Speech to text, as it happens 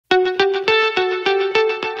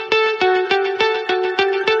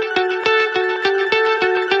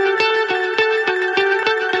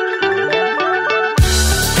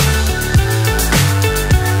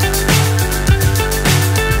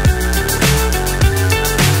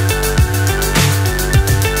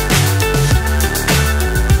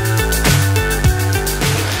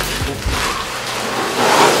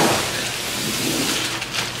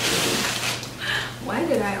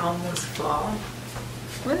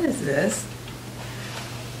is this?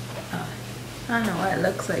 Oh, I don't know why it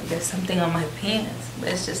looks like there's something on my pants, but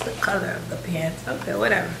it's just the color of the pants. Okay,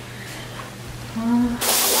 whatever.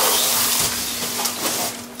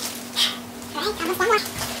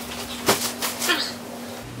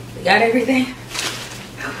 We got everything.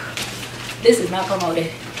 This is not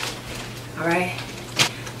promoted. All right.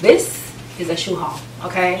 This is a shoe haul.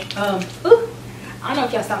 Okay. I don't know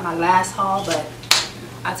if y'all saw my last haul, but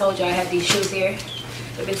I told you I had these shoes here.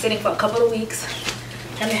 They've been sitting for a couple of weeks.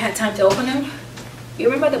 Haven't had time to open them. You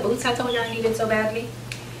remember the boots I told you I needed so badly?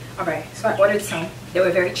 All right. So I ordered some. They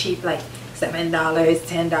were very cheap, like $7,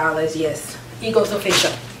 $10. Yes. Ego's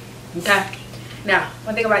official. Okay. Now,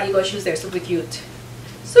 one thing about Ego shoes, they're super cute.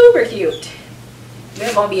 Super cute.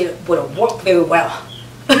 They're gonna be able to work very well.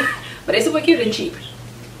 But they're super cute and cheap.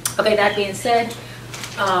 Okay, that being said,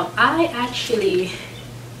 I actually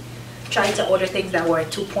tried to order things that were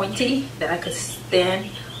too pointy, that I could stand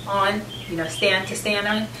on, you know, stand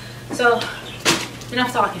on. So,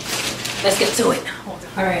 enough talking. Let's get to it.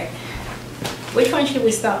 All right. Which one should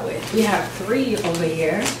we start with? We have 3 over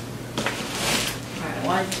here. All right,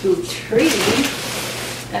 1, 2, 3.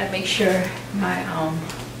 Gotta make sure my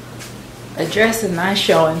address is not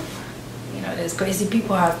showing. You know, there's crazy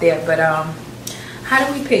people out there, but how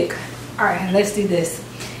do we pick? All right, let's do this.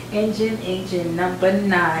 Engine number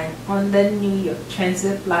 9 on the New York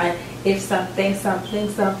Transit line. If something,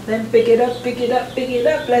 pick it up,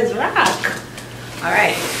 let's rock. All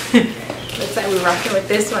right. Looks like we're rocking with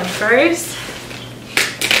this one first.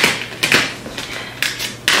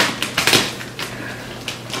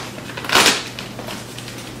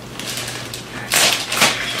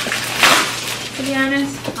 To be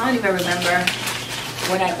honest, I don't even remember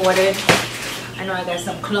what I ordered. I know I got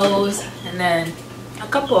some clothes and then a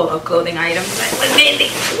couple of clothing items.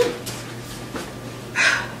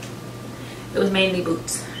 It was mainly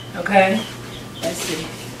boots. Okay, let's see.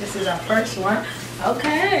 This is our first one.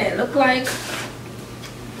 Okay, look like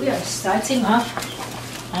we are starting off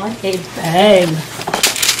on a bang.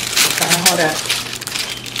 Okay, hold up.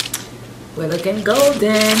 We're looking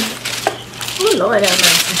golden. Oh Lord have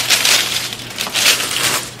mercy.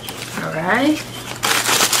 All right.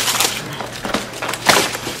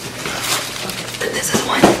 Okay, this is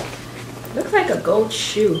one. Looks like a gold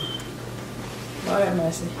shoe. Lord have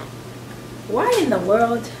mercy. Why in the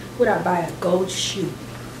world would I buy a gold shoe?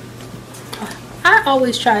 I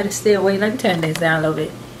always try to stay away. Let me turn this down a little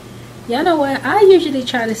bit. Y'all know what? I usually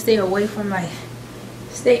try to stay away from like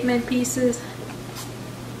statement pieces.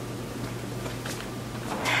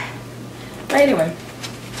 But anyway,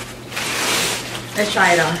 let's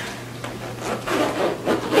try it on.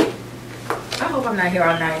 I hope I'm not here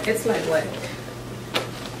all night. It's like what?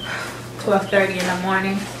 12:30 in the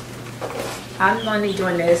morning. I'm only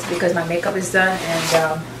doing this because my makeup is done,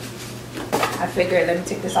 and I figured let me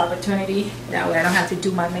take this opportunity. That way I don't have to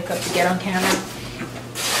do my makeup to get on camera.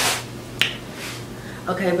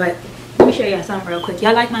 Okay, but let me show y'all something real quick.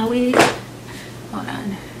 Y'all like my wig? Hold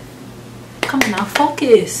on. Come on now,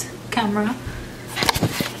 focus, camera.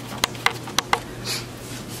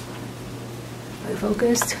 Are you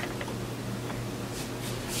focused?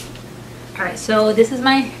 Alright, so this is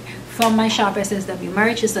from my shop SSW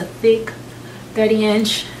merch. It's a thick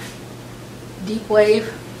 30-inch deep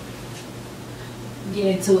wave.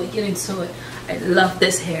 Get into it. I love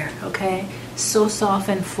this hair. Okay, so soft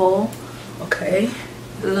and full. Okay,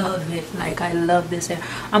 love it. Like, I love this hair.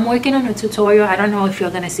 I'm working on a tutorial. I don't know if you're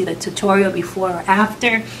gonna see the tutorial before or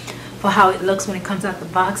after for how it looks when it comes out the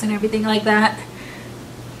box and everything like that,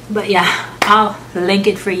 but yeah, I'll link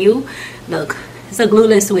it for you. Look, it's a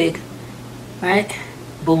glueless wig, right?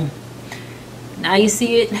 Boom. Now you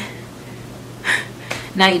see it.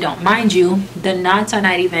 Now you don't. Mind you, the knots are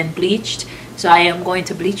not even bleached, so I am going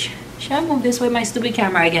to bleach. Should I move this way? My stupid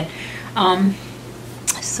camera again.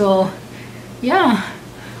 So yeah,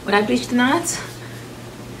 when I bleach the knots,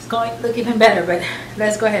 it's going to look even better. But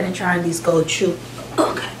let's go ahead and try on these gold shoes.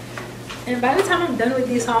 Okay. And by the time I'm done with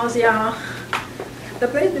these hauls, y'all, the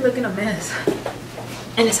place be looking a mess,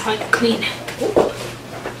 and it's hard to clean. Ooh.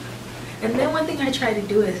 And then one thing I try to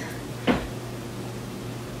do is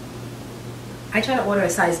I try to order a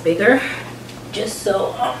size bigger, just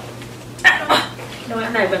so I don't know. You know what?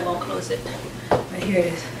 I'm not even gonna close it. But here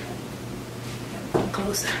it is.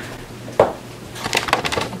 Closer.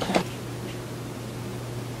 Okay.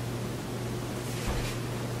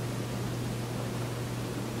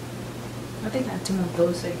 I think I have to move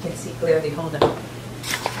those so you can see clearly. Hold on.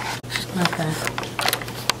 Okay.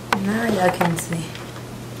 Now y'all can see.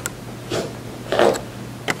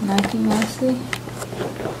 Now can y'all see?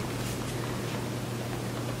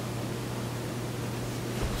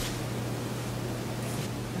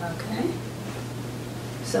 Okay,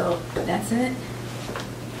 so that's it.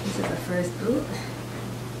 This is the first boot.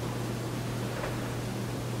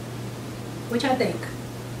 Which I think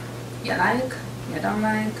you like, you don't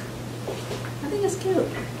like. I think it's cute.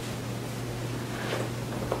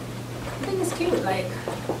 I think it's cute, like,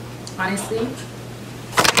 honestly.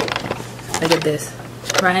 Look at this,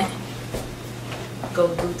 right?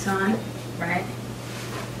 Gold boots on, right?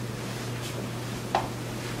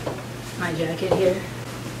 My jacket here.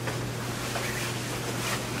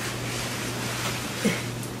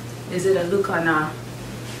 Is it a look or not?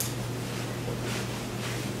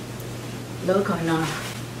 Look or not?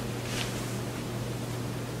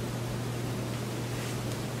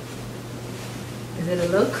 Is it a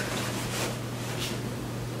look?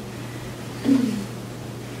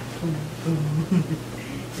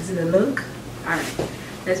 Is it a look? Alright,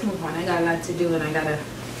 let's move on. I got a lot to do and I gotta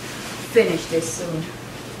finish this soon.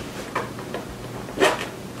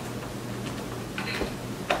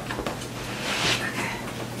 Okay,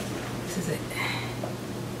 this is it.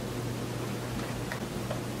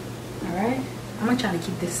 Alright, I'm gonna try to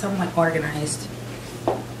keep this somewhat organized.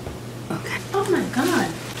 Okay. Oh my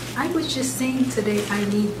god, I was just saying today I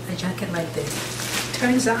need a jacket like this.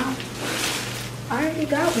 Turns out I already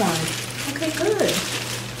got one. Okay, good.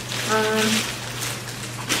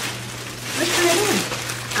 Let's try it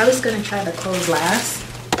on. I was gonna try the clothes last,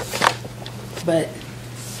 but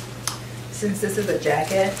since this is a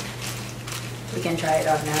jacket, we can try it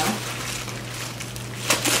on now.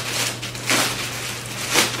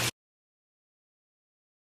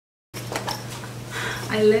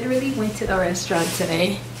 I literally went to the restaurant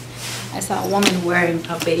today. I saw a woman wearing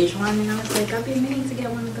a beige one and I was like, I've been meaning to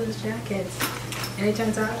get one of those jackets. And it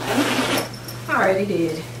turns out I already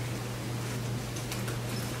did.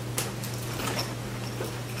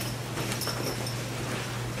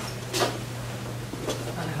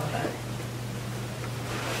 Hold on.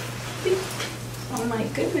 Oh my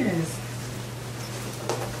goodness.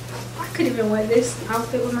 I could even wear this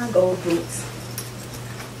outfit with my gold boots.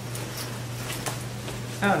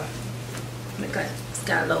 Oh, look at it's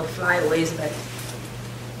got little flyaways, but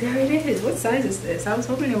there it is. What size is this? I was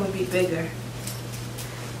hoping it would be bigger.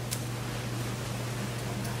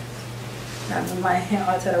 Gotta move my hair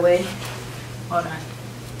out of the way. Hold on.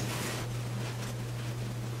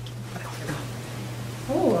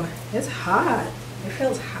 Oh, it's hot. It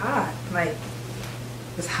feels hot. Like,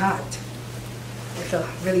 it's hot. It feels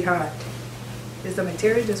really hot. Is the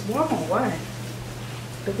material just warm or what?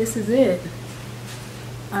 But this is it.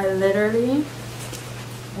 I literally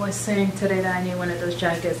was saying today that I need one of those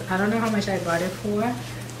jackets. I don't know how much I bought it for,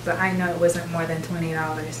 but I know it wasn't more than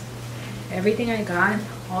 $20. Everything I got,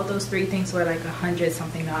 all those three things were like $100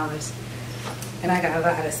 something. And I got a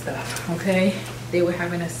lot of stuff, okay? They were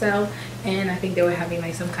having a sale, and I think they were having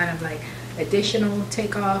like some kind of like additional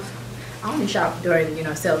takeoff. I only shop during, you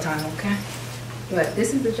know, sale time, okay? But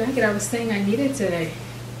this is the jacket I was saying I needed today.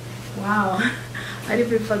 Wow, I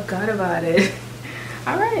even forgot about it.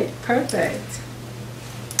 All right, perfect.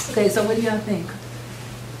 Okay, so what do y'all think?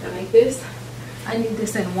 I like this. I need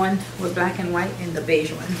this in one with black and white and the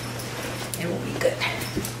beige one. It will be good.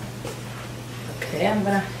 Okay, I'm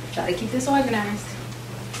gonna try to keep this organized.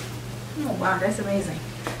 Oh wow, that's amazing.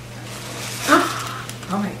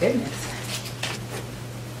 Oh my goodness.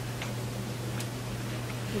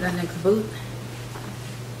 The next boot.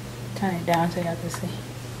 Turn it down so y'all can see.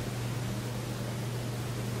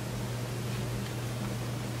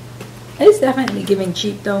 It's definitely giving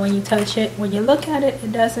cheap though when you touch it. When you look at it,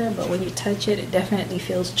 it doesn't, but when you touch it, it definitely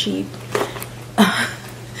feels cheap.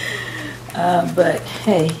 But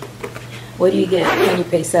hey, what do you get when you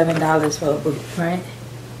pay $7 for a boot, right?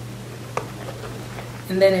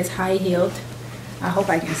 And then it's high heeled. I hope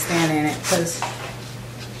I can stand in it because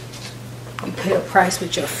you pay a price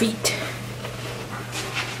with your feet.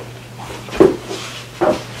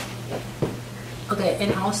 Okay,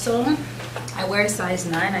 and also I wear size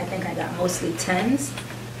 9. I think I got mostly 10s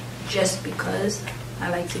just because I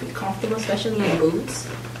like to be comfortable, especially in boots.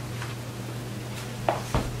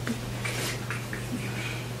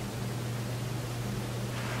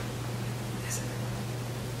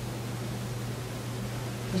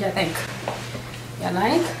 What do you think? You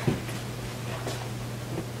like?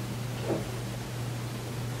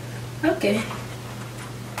 Okay.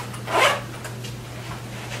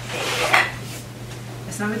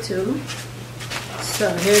 That's number 2. So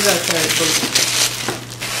here's our third boot.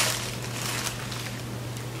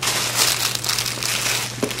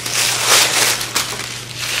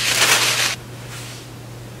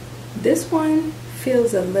 This one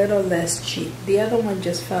feels a little less cheap. The other one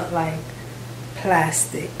just felt like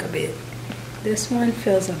plastic a bit. This one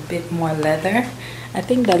feels a bit more leather. I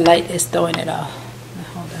think the light is throwing it off.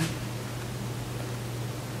 Hold on.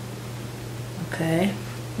 Okay,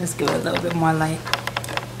 let's give it a little bit more light.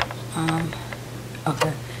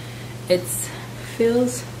 Okay, it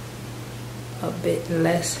feels a bit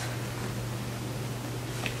less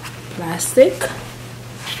plastic.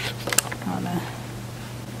 Hold on.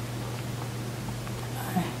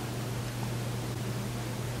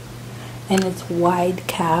 And it's wide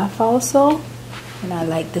calf also, and I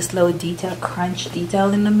like this little detail, crunch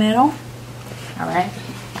detail in the middle. All right,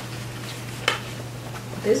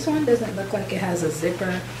 this one doesn't look like it has a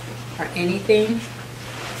zipper or anything,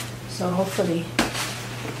 so hopefully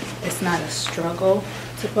it's not a struggle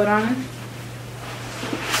to put on.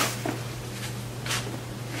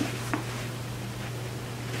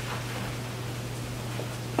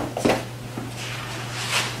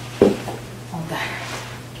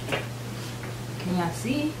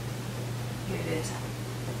 See, here it is.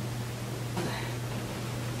 Okay.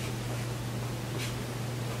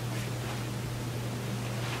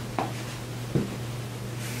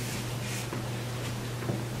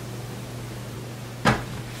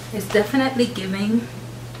 It's definitely giving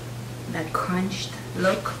that crunched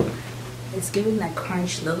look. It's giving that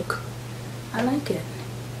crunch look. I like it.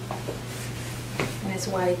 And it's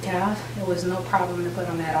white calf. It was no problem to put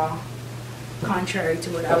on at all, contrary to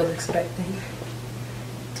what I was expecting.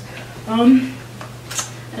 I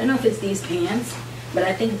don't know if it's these pants, but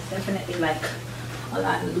I think it's definitely like a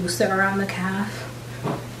lot looser around the calf.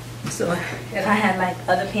 So if I had like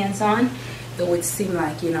other pants on, it would seem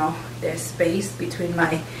like, you know, there's space between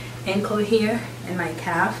my ankle here and my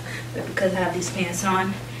calf. But because I have these pants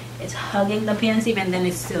on, it's hugging the pants, even then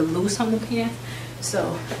it's still loose on the pants.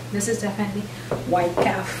 So this is definitely white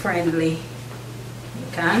calf friendly.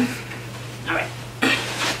 Okay. All right.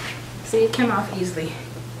 See, it came off easily.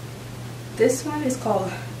 This one is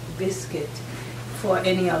called Biscuit for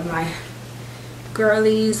any of my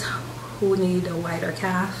girlies who need a wider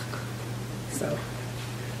calf. So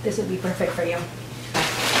this would be perfect for you.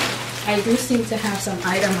 I do seem to have some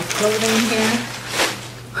item of clothing here.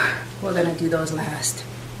 We're gonna do those last.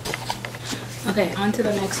 Okay, on to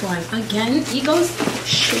the next one. Again, Eagles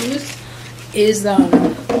Shoes is a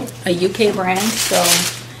UK brand, so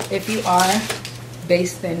if you are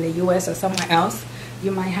based in the US or somewhere else, you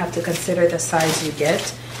might have to consider the size you get,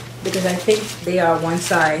 because I think they are one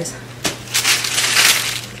size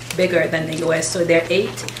bigger than the US. So their 8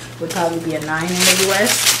 would probably be a 9 in the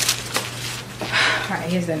US. All right,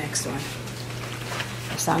 here's the next one.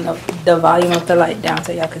 Let's sound up the volume of the light down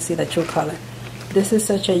so y'all can see the true color. This is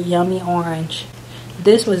such a yummy orange.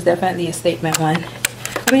 This was definitely a statement one.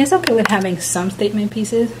 I mean, it's okay with having some statement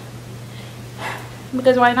pieces,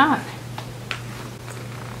 because why not?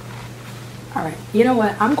 All right, you know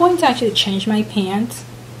what? I'm going to actually change my pants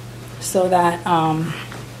so that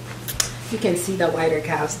you can see the wider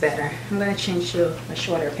calves better. I'm going to change to a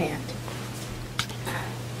shorter pant.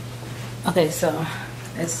 Okay, so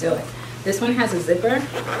let's do it. This one has a zipper.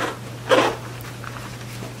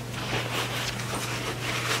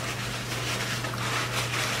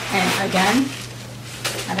 And again,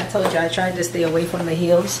 like I told you, I tried to stay away from the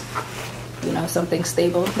heels. You know, something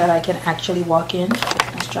stable that I can actually walk in.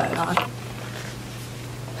 Let's try it on.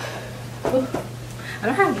 I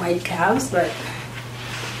don't have white calves, but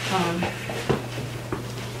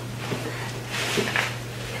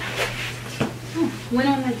went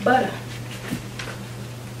on like butter.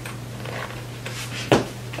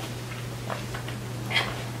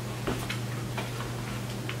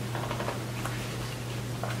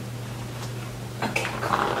 Okay,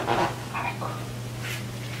 cool. All right, cool.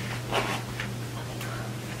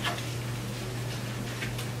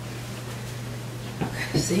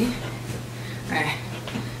 Okay, see? Alright,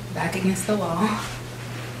 back against the wall,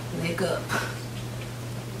 leg up.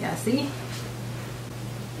 Y'all see?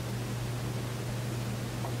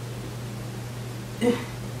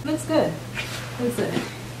 Looks good. Looks good.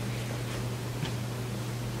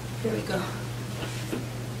 Here we go.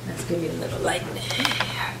 Let's give you a little light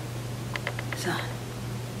there.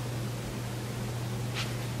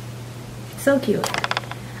 So cute.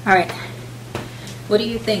 Alright, what do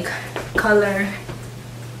you think? Color,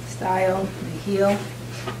 style, the heel,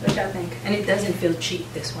 what y'all think? And it doesn't feel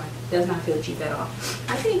cheap, this one. It does not feel cheap at all.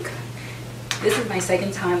 I think this is my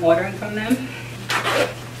second time ordering from them.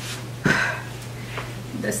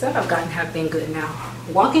 The stuff I've gotten have been good now.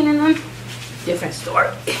 Walking in them, different story.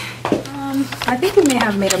 I think we may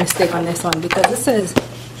have made a mistake on this one because it says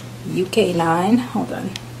UK 9. Hold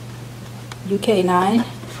on. UK 9,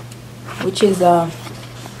 which is a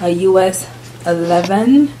US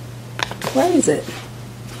 11. Where is it?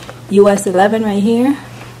 US 11 right here,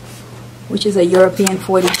 which is a European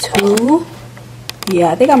 42.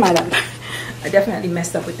 Yeah, I think I might have, I definitely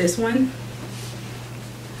messed up with this one.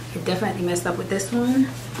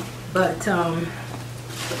 But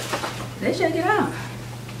let's check it out.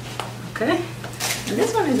 Okay, and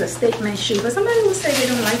this one is a statement shoe, but somebody will say they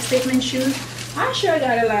don't like statement shoes. I sure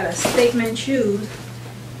got a lot of statement shoes.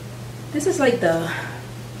 This is like the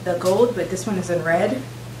gold, but this one is in red.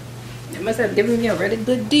 They must have given me a really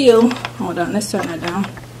good deal. Hold on, let's turn that down.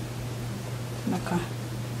 Okay,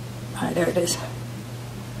 all right, there it is.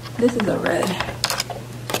 This is a red.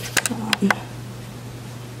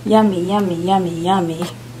 Yummy, yummy, yummy, yummy.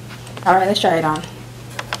 All right, let's try it on.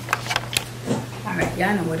 All right,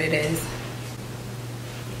 y'all know what it is.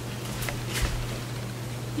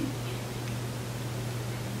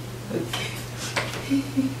 Okay.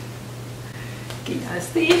 Can y'all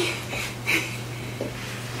see?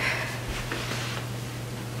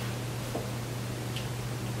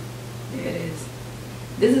 There it is.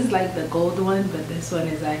 This is like the gold one, but this one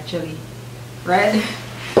is actually red.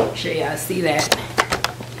 I'm sure y'all see that.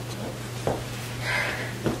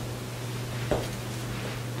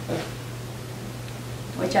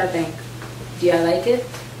 What y'all think? Do y'all like it?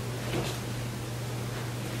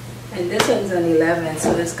 And this one's an 11,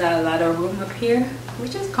 so it's got a lot of room up here,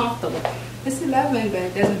 which is comfortable. It's 11, but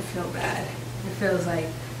it doesn't feel bad. It feels like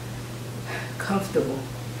comfortable,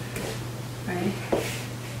 right?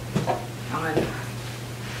 On.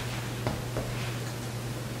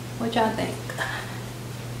 What y'all think?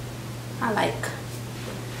 I like.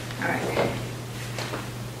 All right.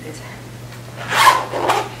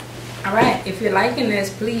 All right, if you're liking this,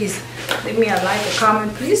 please leave me a like, a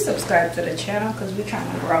comment. Please subscribe to the channel because we're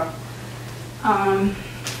trying to grow. I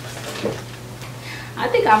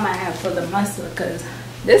think I might have for the muscle because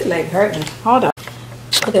this leg hurting. Hold on.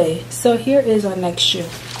 Okay, so here is our next shoe.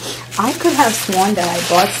 I could have sworn that I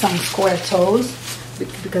bought some square toes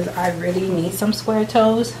because I really need some square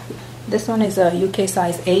toes. This one is a UK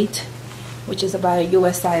size 8, which is about a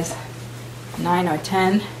US size 9 or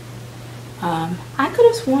 10. I could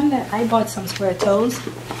have sworn that I bought some square toes.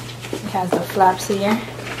 It has the flaps here.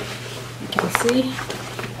 You can see.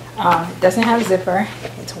 It doesn't have zipper.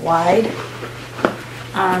 It's wide.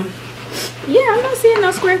 Yeah, I'm not seeing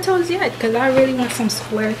no square toes yet because I really want some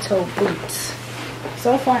square toe boots.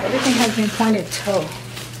 So far, everything has been pointed toe.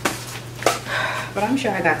 But I'm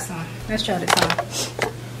sure I got some. Let's try this on.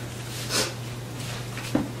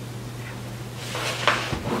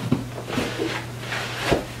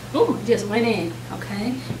 Oh, it just went in.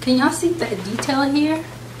 Okay. Can y'all see the detail here?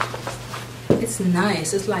 It's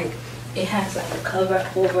nice. It's like it has like a cover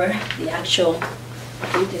over the actual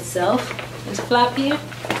boot itself. This flap here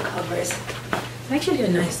covers. It's actually a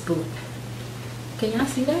nice boot. Can y'all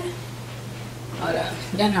see that? Hold up.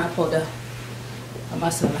 Y'all know I pulled a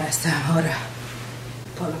muscle last time. Hold up.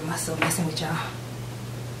 Pull a muscle messing with y'all.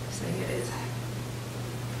 So here it is.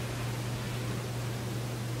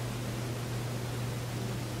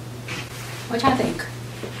 What y'all think?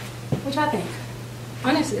 What y'all think?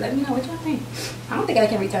 Honestly, let me know what y'all think. I don't think I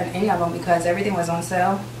can return any of them because everything was on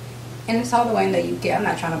sale. And it's all the way in the UK. I'm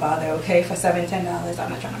not trying to bother, okay? For $7, $10, I'm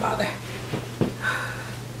not trying to bother.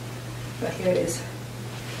 But here it is.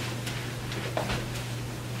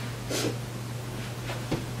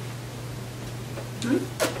 You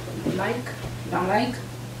like? You don't like?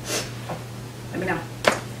 Let me know.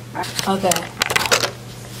 Right. Okay.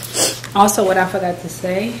 Also, what I forgot to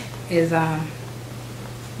say is,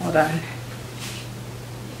 hold on.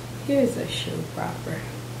 Here's a shoe proper.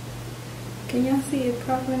 Can y'all see it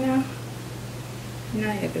proper now?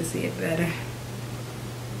 Now you can see it better.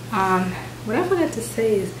 What I forgot to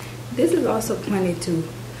say is this is also pointed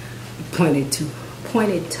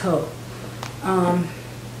toe.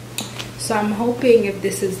 So I'm hoping if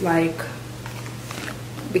this is like,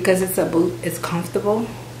 because it's a boot, it's comfortable.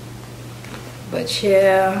 But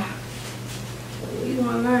yeah, we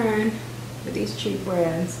gonna learn with these cheap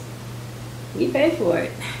brands. We pay for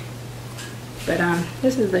it. But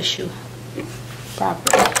this is the shoe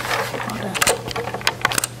properly. Hold on.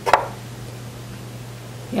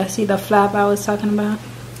 Y'all see the flap I was talking about?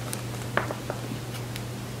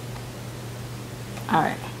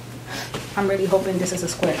 Alright. I'm really hoping this is a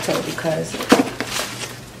square toe because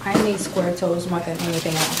I need square toes more than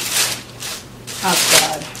anything else. Oh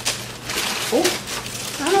God. Oh,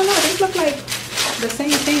 I don't know. These look like the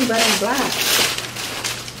same thing but in black.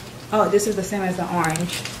 Oh, this is the same as the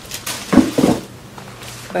orange.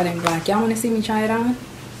 But in black. Y'all want to see me try it on?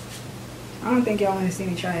 I don't think y'all want to see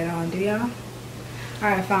me try it on, do y'all?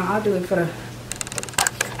 Alright, fine. I'll do it for the...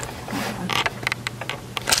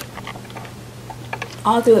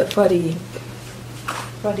 I'll do it for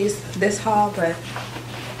this haul, but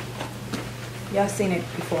y'all seen it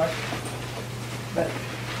before. But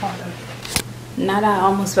hold on. Now that I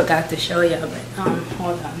almost forgot to show y'all, but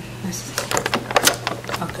hold on.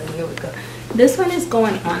 Okay, here we go. This one is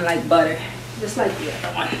going on like butter, just like the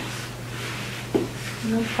other one.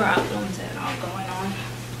 No problems at all going on.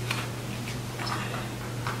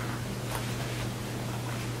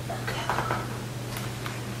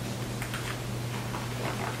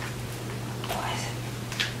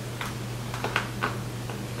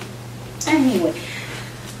 Anyway,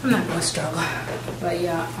 I'm not gonna struggle, but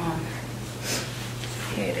yeah,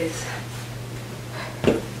 here it is.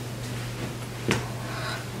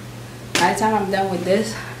 By the time I'm done with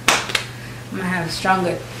this, I'm gonna have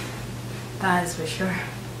stronger thighs for sure.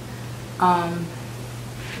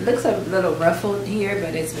 It looks a little ruffled here,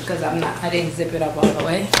 but it's because I didn't zip it up all the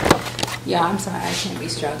way. Yeah, I'm sorry, I can't be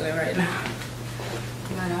struggling right now.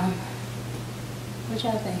 But what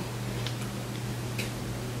y'all think?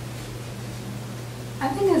 I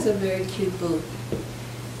think it's a very cute boot.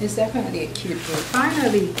 It's definitely a cute boot.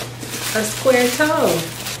 Finally, a square toe.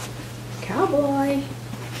 Cowboy.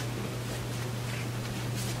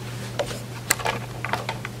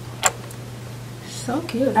 So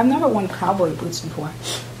cute. I've never worn cowboy boots before.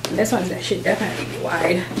 This one should definitely be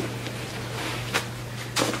wide.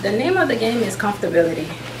 The name of the game is comfortability.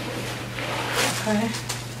 Okay.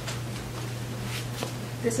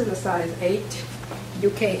 This is a size 8,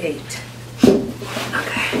 UK 8.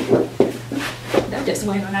 Okay. That just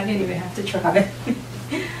went on. I didn't even have to try.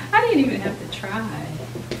 I didn't even have to try.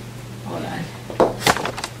 Hold on.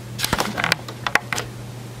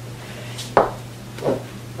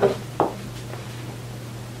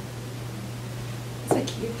 It's a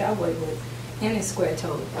cute cowboy boot. And it's square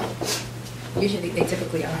toed. Usually they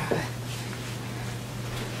typically are.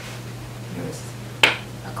 Here's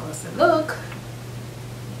a closer look.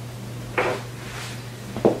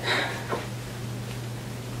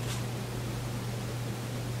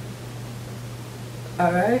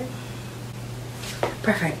 All right,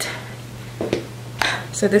 perfect.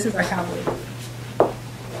 So this is our cowboy.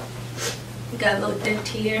 We got a little dent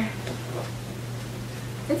here.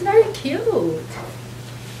 It's very cute,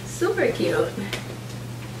 super cute.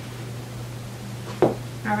 All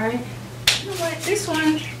right, you know what? This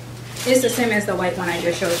one is the same as the white one I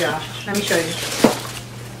just showed y'all. Let me show you.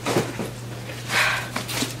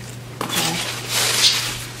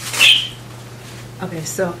 Okay,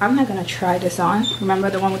 so I'm not gonna try this on. Remember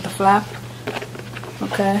the one with the flap?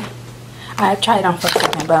 Okay. I tried it on for a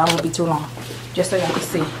second, but it won't be too long. Just so y'all can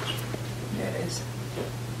see. There it is.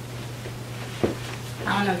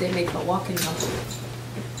 I don't know if they make for walking though.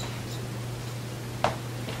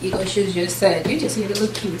 Ego Shoes just said, you just need to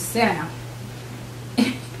look cute. Sit down.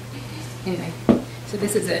 Anyway, so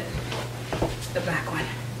this is it. The black one.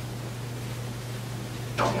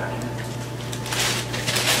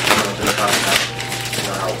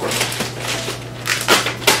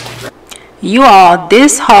 You all,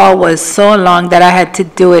 this haul was so long that I had to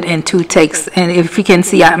do it in 2 takes, and if you can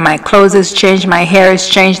see, my clothes has changed, my hair has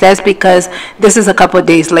changed. That's because this is a couple of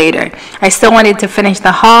days later. I still wanted to finish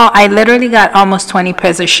the haul. I literally got almost 20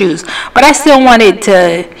 pairs of shoes, but I still wanted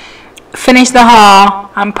to finish the haul.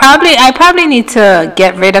 I probably need to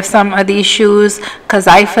get rid of some of these shoes because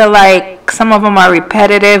I feel like some of them are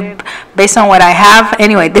repetitive based on what I have.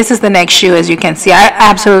 Anyway, this is the next shoe. As you can see, I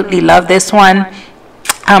absolutely love this one.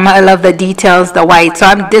 I love the details, the white.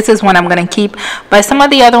 So this is one I'm going to keep. But some of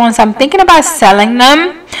the other ones, I'm thinking about selling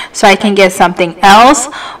them so I can get something else.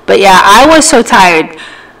 But yeah, I was so tired.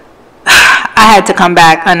 I had to come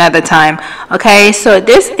back another time. Okay, so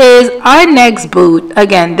this is our next boot.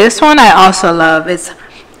 Again, this one I also love. It's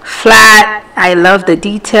flat. I love the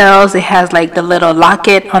details. It has like the little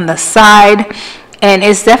locket on the side. And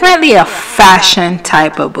it's definitely a fashion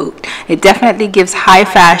type of boot. It definitely gives high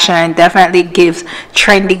fashion, definitely gives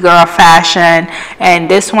trendy girl fashion. And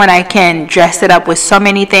this one I can dress it up with so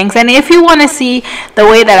many things. And if you want to see the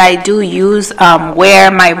way that I do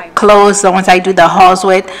wear my clothes, the ones I do the hauls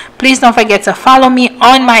with, please don't forget to follow me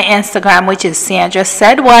on my Instagram, which is Sandra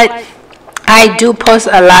Said What. I do post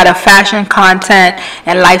a lot of fashion content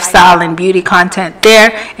and lifestyle and beauty content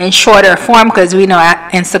there in shorter form, because we know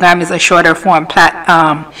Instagram is a shorter form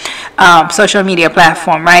social media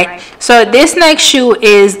platform, right? So this next shoe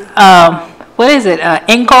is what is it?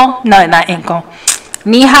 Ankle? No, not ankle.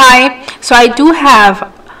 Knee high. So I do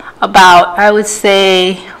have about, I would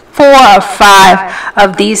say, 4 or 5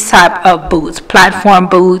 of these type of boots, platform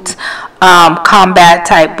boots, combat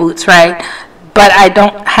type boots, right? But I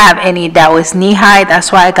don't have any that was knee high. That's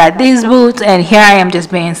why I got these boots, and here I am just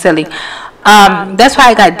being silly. That's why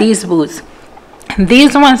I got these boots.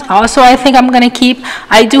 These ones also I think I'm gonna keep.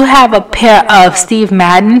 I do have a pair of Steve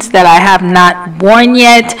Maddens that I have not worn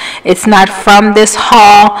yet. It's not from this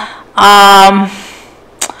haul.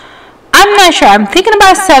 I'm not sure. I'm thinking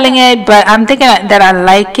about selling it, but I'm thinking that I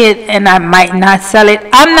like it and I might not sell it.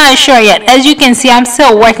 I'm not sure yet. As you can see, I'm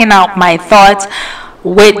still working out my thoughts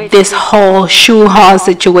with this whole shoe haul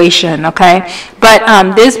situation, okay? But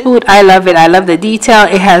this boot, I love it. I love the detail.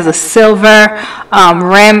 It has a silver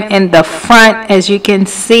rim in the front, as you can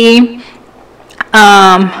see.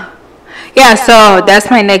 Yeah, so that's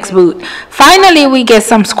my next boot. Finally, we get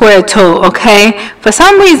some square toe, okay? For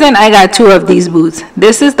some reason, I got two of these boots.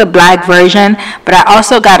 This is the black version, but I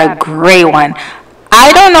also got a gray one.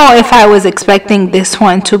 I don't know if I was expecting this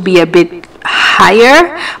one to be a bit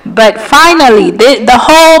higher, but finally, the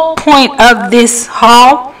whole point of this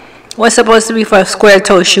haul was supposed to be for square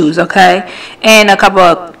toe shoes, okay? And a couple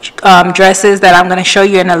of dresses that I'm going to show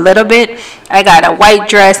you in a little bit. I got a white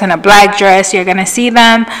dress and a black dress. You're going to see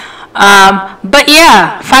them. But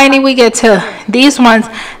yeah, finally we get to these ones.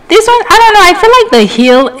 This one, I don't know, I feel like the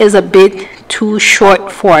heel is a bit too short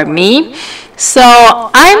for me, so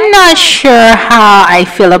I'm not sure how I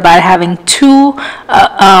feel about having two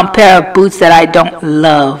pair of boots that I don't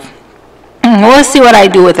love. We'll see what I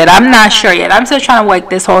do with it. I'm not sure yet. I'm still trying to work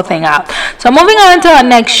this whole thing out. So moving on to our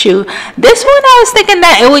next shoe. This one, I was thinking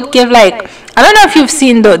that it would give, like, I don't know if you've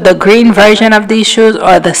seen the green version of these shoes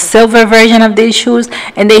or the silver version of these shoes,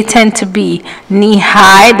 and they tend to be knee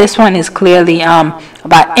high. This one is clearly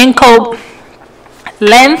about ankle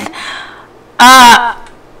length. I'm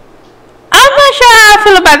not sure how I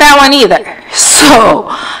feel about that one either. So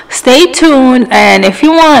stay tuned, and if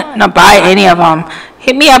you want to buy any of them,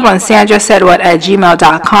 hit me up on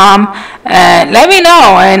sandrasedwhat@gmail.com and let me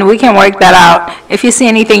know, and we can work that out. If you see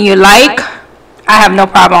anything you like, I have no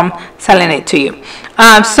problem selling it to you.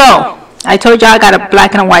 So I told you I got a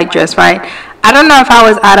black and a white dress, right? I don't know if I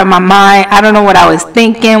was out of my mind. I don't know what I was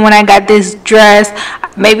thinking when I got this dress.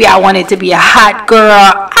 Maybe I wanted to be a hot girl.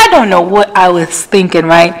 I don't know what I was thinking,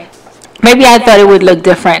 right? Maybe I thought it would look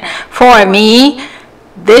different. For me,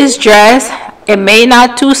 this dress, it may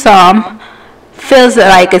not to some, feels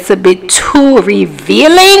like it's a bit too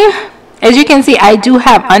revealing. As you can see, I do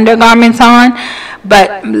have undergarments on,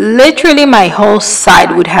 but literally my whole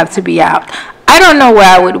side would have to be out. I don't know where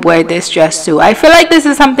I would wear this dress to. I feel like this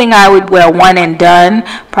is something I would wear one and done,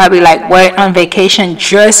 probably like wear it on vacation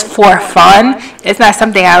just for fun. It's not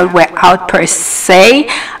something I would wear out per se.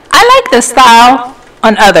 I like the style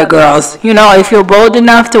on other girls. You know, if you're bold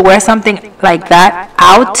enough to wear something like that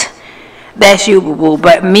out, that's you, boo-boo.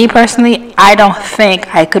 But me personally, I don't think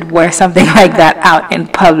I could wear something like that out in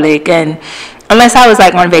public, and unless I was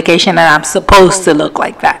like on vacation and I'm supposed to look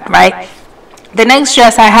like that, right? The next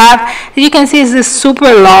dress I have, as you can see, is this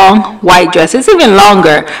super long white dress. It's even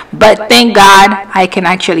longer, but thank God I can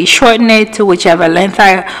actually shorten it to whichever length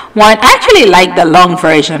I want. I actually like the long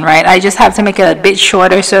version, right? I just have to make it a bit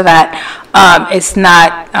shorter so that it's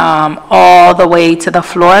not all the way to the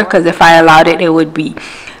floor, because if I allowed it, it would be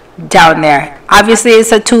down there. Obviously,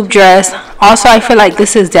 it's a tube dress. Also, I feel like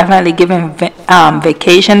this is definitely giving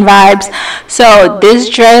vacation vibes. So this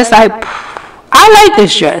dress, I like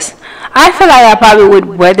this dress. I feel like I probably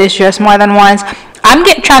would wear this dress more than once. I'm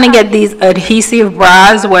trying to get these adhesive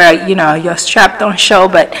bras where, you know, your strap don't show,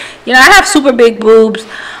 but you know, I have super big boobs.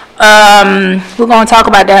 We're going to talk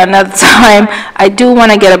about that another time. I do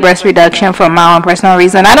want to get a breast reduction for my own personal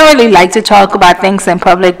reason. I don't really like to talk about things in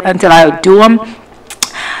public until I do them.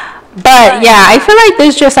 But yeah, I feel like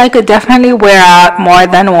this dress I could definitely wear out more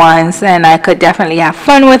than once, and I could definitely have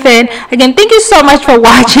fun with it. Again, thank you so much for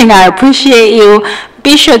watching. I appreciate you.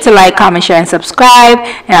 Be sure to like, comment, share, and subscribe,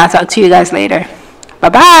 and I'll talk to you guys later.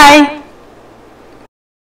 Bye-bye.